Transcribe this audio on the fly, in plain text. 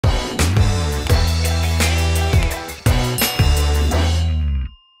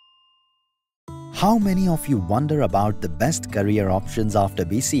How many of you wonder about the best career options after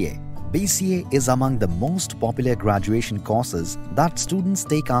BCA? BCA is among the most popular graduation courses that students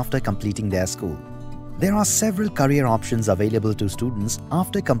take after completing their school. There are several career options available to students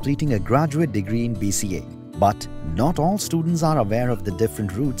after completing a graduate degree in BCA. But not all students are aware of the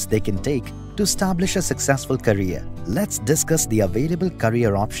different routes they can take to establish a successful career. Let's discuss the available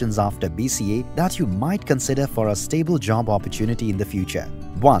career options after BCA that you might consider for a stable job opportunity in the future.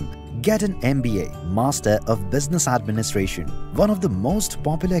 1. Get an MBA, Master of Business Administration. One of the most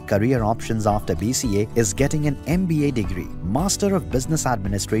popular career options after BCA is getting an MBA degree. Master of Business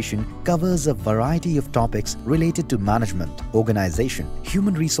Administration covers a variety of topics related to management, organization,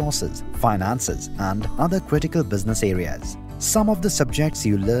 human resources, finances, and other critical business areas. Some of the subjects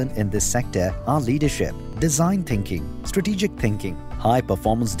you learn in this sector are leadership, design thinking, strategic thinking, high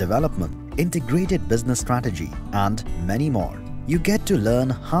performance development, integrated business strategy, and many more. You get to learn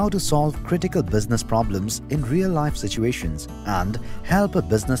how to solve critical business problems in real-life situations and help a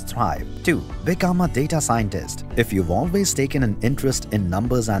business thrive. 2. Become a data scientist. If you've always taken an interest in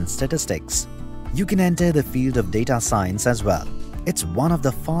numbers and statistics, you can enter the field of data science as well. It's one of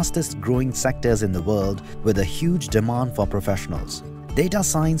the fastest growing sectors in the world with a huge demand for professionals. Data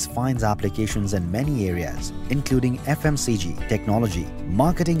science finds applications in many areas, including FMCG, technology,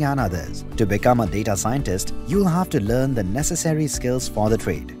 marketing and others. To become a data scientist, you'll have to learn the necessary skills for the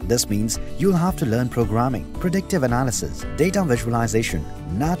trade. This means you'll have to learn programming, predictive analysis, data visualization,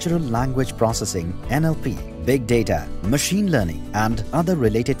 natural language processing, NLP, big data, machine learning, and other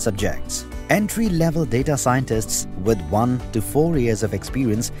related subjects. Entry-level data scientists with 1 to 4 years of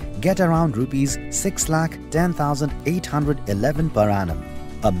experience get around Rs 6,10,811 per annum.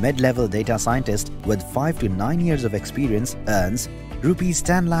 A mid-level data scientist with 5 to 9 years of experience earns Rs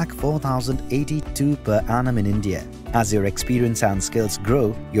 10,04,082 per annum in India. As your experience and skills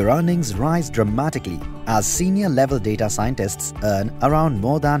grow, your earnings rise dramatically, as senior level data scientists earn around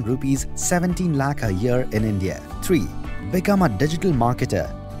more than Rs 17 lakh a year in India. 3. Become a digital marketer.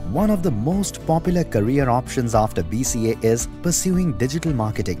 One of the most popular career options after BCA is pursuing digital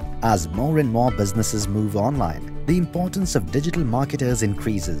marketing. As more and more businesses move online, the importance of digital marketers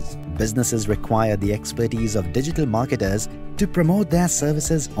increases. Businesses require the expertise of digital marketers to promote their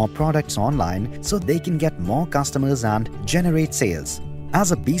services or products online so they can get more customers and generate sales.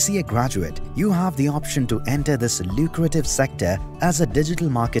 As a BCA graduate, you have the option to enter this lucrative sector as a digital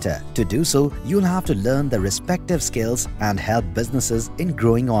marketer. To do so, you'll have to learn the respective skills and help businesses in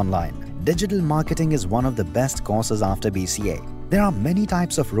growing online. Digital marketing is one of the best courses after BCA. There are many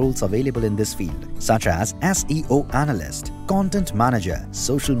types of roles available in this field, such as SEO analyst, content manager,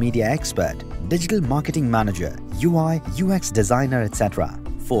 social media expert, digital marketing manager, UI, UX designer, etc.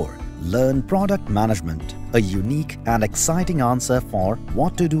 4. Learn product management. A unique and exciting answer for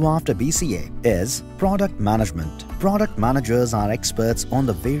what to do after BCA is product management. Product managers are experts on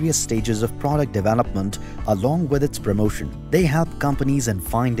the various stages of product development along with its promotion. They help companies in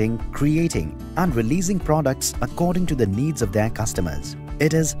finding, creating, and releasing products according to the needs of their customers.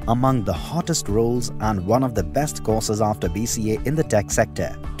 It is among the hottest roles and one of the best courses after BCA in the tech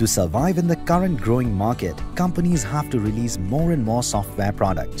sector. To survive in the current growing market, companies have to release more and more software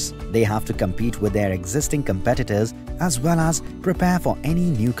products. They have to compete with their existing competitors as well as prepare for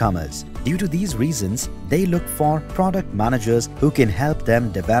any newcomers. Due to these reasons, they look for product managers who can help them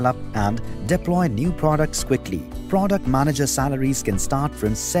develop and deploy new products quickly. Product manager salaries can start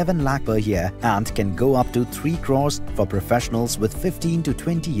from 7 lakh per year and can go up to 3 crores for professionals with 15 to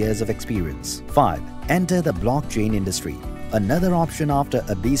 20 years of experience. 5. Enter the blockchain industry. Another option after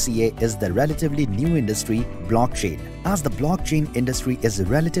a BCA is the relatively new industry, blockchain. As the blockchain industry is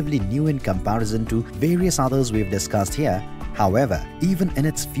relatively new in comparison to various others we've discussed here, however, even in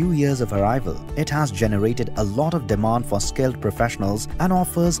its few years of arrival, it has generated a lot of demand for skilled professionals and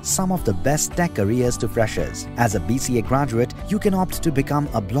offers some of the best tech careers to freshers. As a BCA graduate, you can opt to become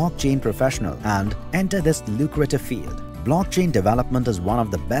a blockchain professional and enter this lucrative field. Blockchain development is one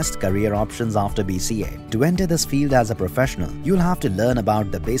of the best career options after BCA. To enter this field as a professional, you'll have to learn about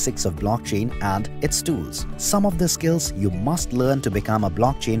the basics of blockchain and its tools. Some of the skills you must learn to become a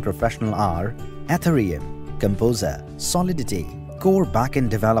blockchain professional are Ethereum, Composer, Solidity, Core Backend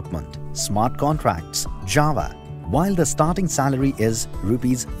Development, Smart Contracts, Java. While the starting salary is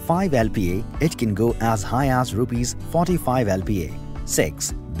Rs 5 LPA, it can go as high as Rs 45 LPA.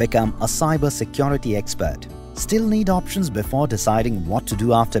 6. Become a cyber security expert. Still need options before deciding what to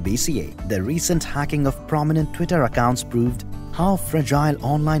do after BCA. The recent hacking of prominent Twitter accounts proved how fragile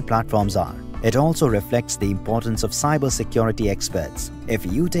online platforms are. It also reflects the importance of cybersecurity experts. If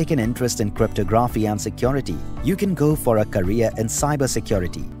you take an interest in cryptography and security, you can go for a career in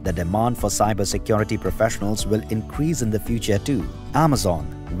cybersecurity. The demand for cybersecurity professionals will increase in the future too. Amazon,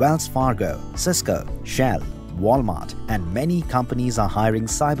 Wells Fargo, Cisco, Shell, Walmart, and many companies are hiring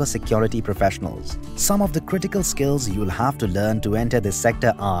cybersecurity professionals. Some of the critical skills you'll have to learn to enter this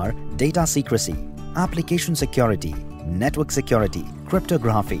sector are data secrecy, application security, network security,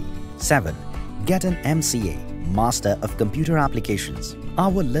 cryptography. 7. Get an MCA, Master of Computer Applications.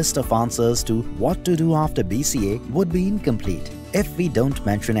 Our list of answers to what to do after BCA would be incomplete if we don't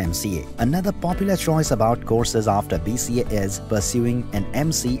mention MCA. Another popular choice about courses after BCA is pursuing an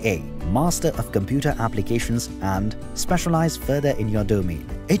MCA, Master of Computer Applications, and specialize further in your domain.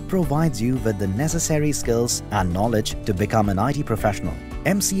 It provides you with the necessary skills and knowledge to become an IT professional.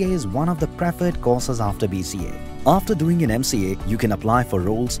 MCA is one of the preferred courses after BCA. After doing an MCA, you can apply for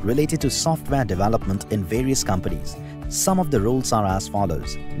roles related to software development in various companies. Some of the roles are as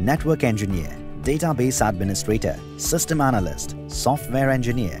follows: Network Engineer, Database Administrator, System Analyst, Software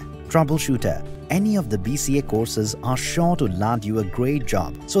Engineer, Troubleshooter. Any of the BCA courses are sure to land you a great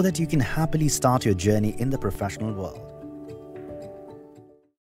job so that you can happily start your journey in the professional world.